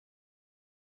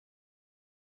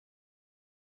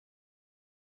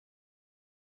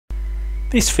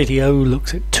This video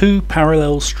looks at two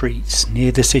parallel streets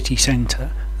near the city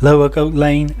centre, Lower Goat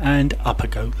Lane and Upper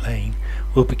Goat Lane.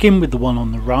 We'll begin with the one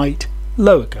on the right,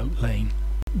 Lower Goat Lane.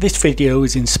 This video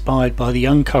is inspired by the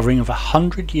uncovering of a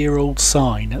 100-year-old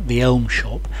sign at the Elm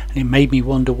Shop, and it made me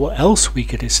wonder what else we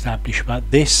could establish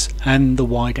about this and the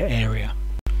wider area.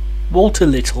 Walter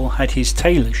Little had his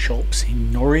tailor shops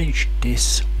in Norwich,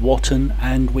 Diss, Watton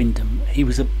and Wyndham. He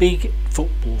was a big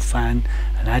football fan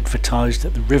and advertised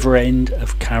at the river end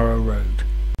of Carrow Road.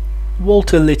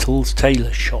 Walter Little's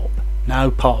tailor shop, now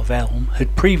part of Elm,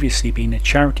 had previously been a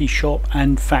charity shop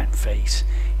and fat face.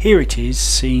 Here it is,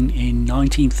 seen in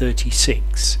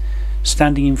 1936.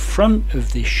 Standing in front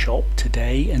of this shop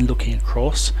today and looking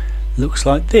across, looks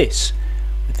like this,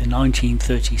 with the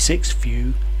 1936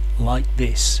 view like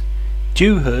this.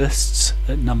 Dewhursts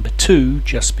at number 2,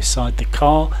 just beside the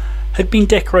car, had been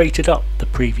decorated up the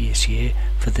previous year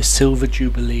for the Silver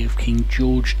Jubilee of King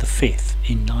George V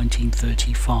in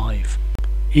 1935.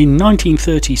 In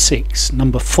 1936,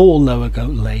 number 4 Lower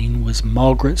Goat Lane was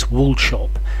Margaret's Wool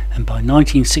Shop, and by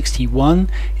 1961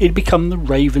 it had become the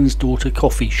Raven's Daughter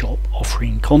Coffee Shop,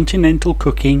 offering continental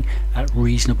cooking at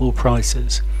reasonable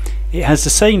prices. It has the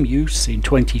same use in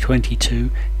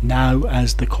 2022 now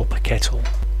as the Copper Kettle.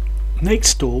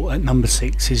 Next door at number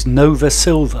 6 is Nova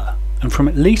Silver, and from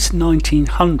at least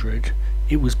 1900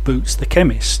 it was Boots the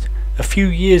Chemist. A few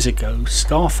years ago,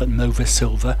 staff at Nova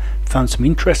Silver found some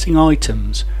interesting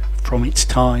items from its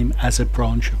time as a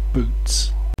branch of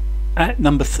Boots. At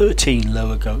number 13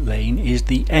 Lower Goat Lane is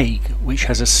the Egg, which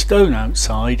has a stone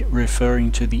outside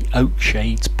referring to the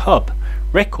Oakshades pub.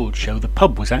 Records show the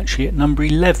pub was actually at number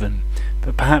 11,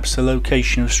 but perhaps the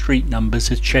location of street numbers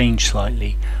has changed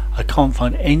slightly. I can't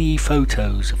find any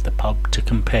photos of the pub to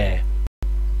compare.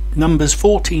 Numbers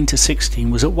 14 to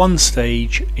 16 was at one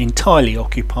stage entirely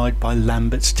occupied by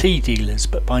Lambert's tea dealers,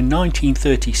 but by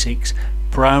 1936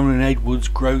 Brown and Edwards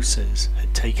grocers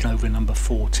had taken over number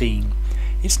 14.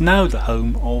 It's now the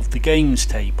home of the games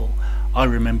table. I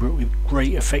remember it with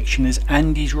great affection as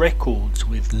Andy's Records,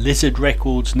 with Lizard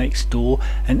Records next door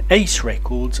and Ace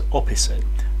Records opposite.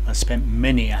 I spent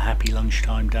many a happy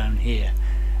lunchtime down here.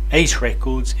 Ace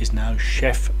Records is now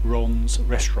Chef Ron's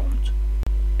restaurant.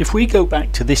 If we go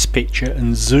back to this picture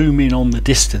and zoom in on the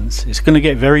distance, it's going to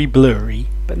get very blurry,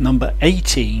 but number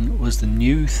 18 was the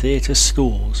new theatre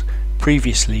stores,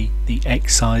 previously the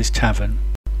Excise Tavern.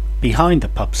 Behind the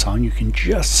pub sign you can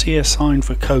just see a sign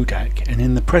for Kodak, and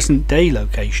in the present day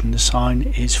location the sign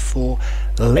is for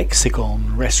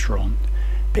Lexicon Restaurant.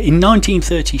 But in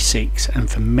 1936 and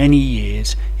for many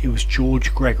years it was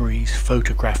George Gregory's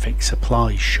photographic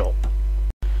supplies shop.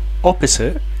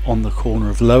 Opposite, on the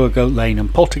corner of Lower Goat Lane and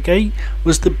Pottergate,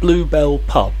 was the Bluebell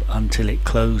pub until it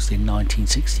closed in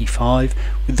 1965,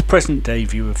 with the present day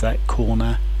view of that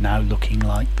corner now looking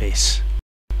like this.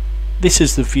 This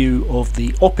is the view of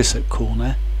the opposite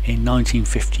corner in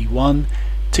 1951,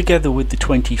 together with the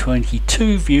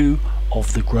 2022 view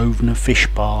of the Grosvenor Fish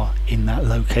Bar in that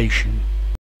location.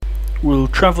 We'll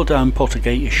travel down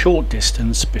Pottergate a short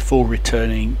distance before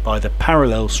returning by the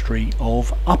parallel street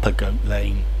of Upper Goat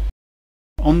Lane.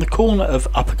 On the corner of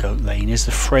Upper Goat Lane is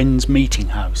the Friends Meeting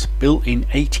House, built in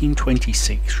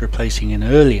 1826, replacing an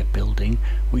earlier building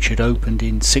which had opened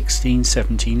in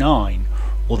 1679,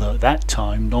 although at that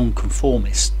time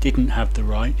nonconformists didn't have the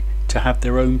right to have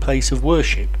their own place of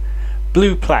worship.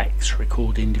 Blue plaques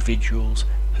record individuals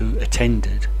who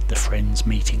attended the Friends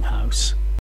Meeting House.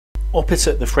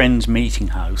 Opposite the Friends Meeting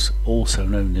House, also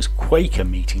known as Quaker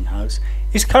Meeting House,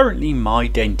 is currently My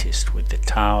Dentist, with the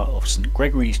tower of St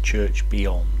Gregory's Church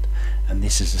beyond, and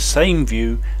this is the same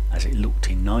view as it looked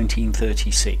in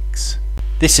 1936.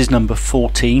 This is number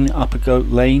 14 Upper Goat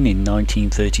Lane in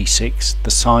 1936. The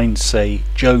signs say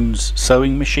Jones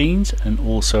Sewing Machines and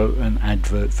also an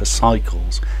advert for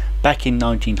cycles. Back in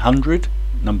 1900,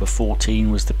 number 14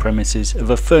 was the premises of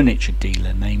a furniture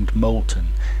dealer named Moulton.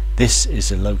 This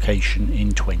is a location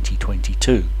in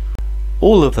 2022.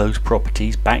 All of those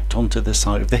properties backed onto the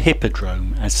site of the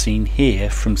Hippodrome, as seen here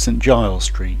from St Giles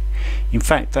Street. In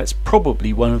fact, that's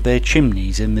probably one of their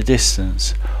chimneys in the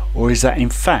distance, or is that in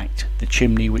fact the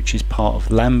chimney which is part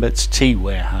of Lambert's Tea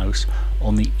Warehouse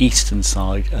on the eastern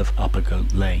side of Upper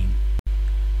Goat Lane.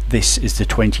 This is the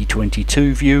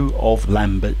 2022 view of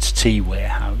Lambert's Tea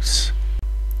Warehouse.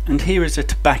 And here is a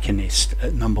tobacconist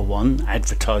at number 1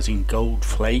 advertising Gold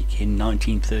Flake in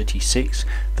 1936,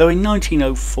 though in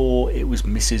 1904 it was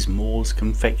Mrs Moore's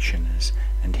Confectioners,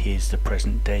 and here's the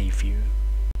present day view.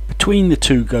 Between the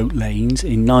two goat lanes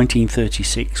in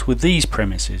 1936 were these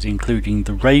premises, including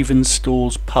the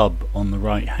Ravensstores pub on the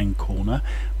right hand corner,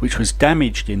 which was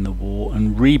damaged in the war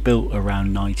and rebuilt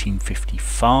around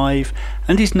 1955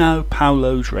 and is now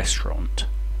Paolo's restaurant.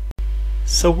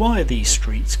 So why are these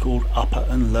streets called Upper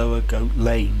and Lower Goat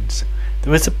Lanes?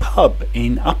 There was a pub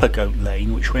in Upper Goat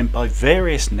Lane which went by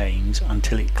various names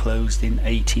until it closed in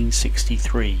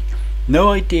 1863. No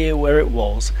idea where it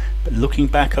was, but looking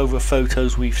back over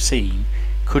photos we've seen,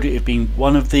 could it have been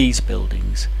one of these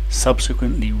buildings,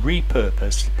 subsequently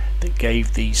repurposed, that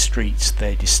gave these streets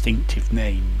their distinctive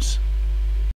names?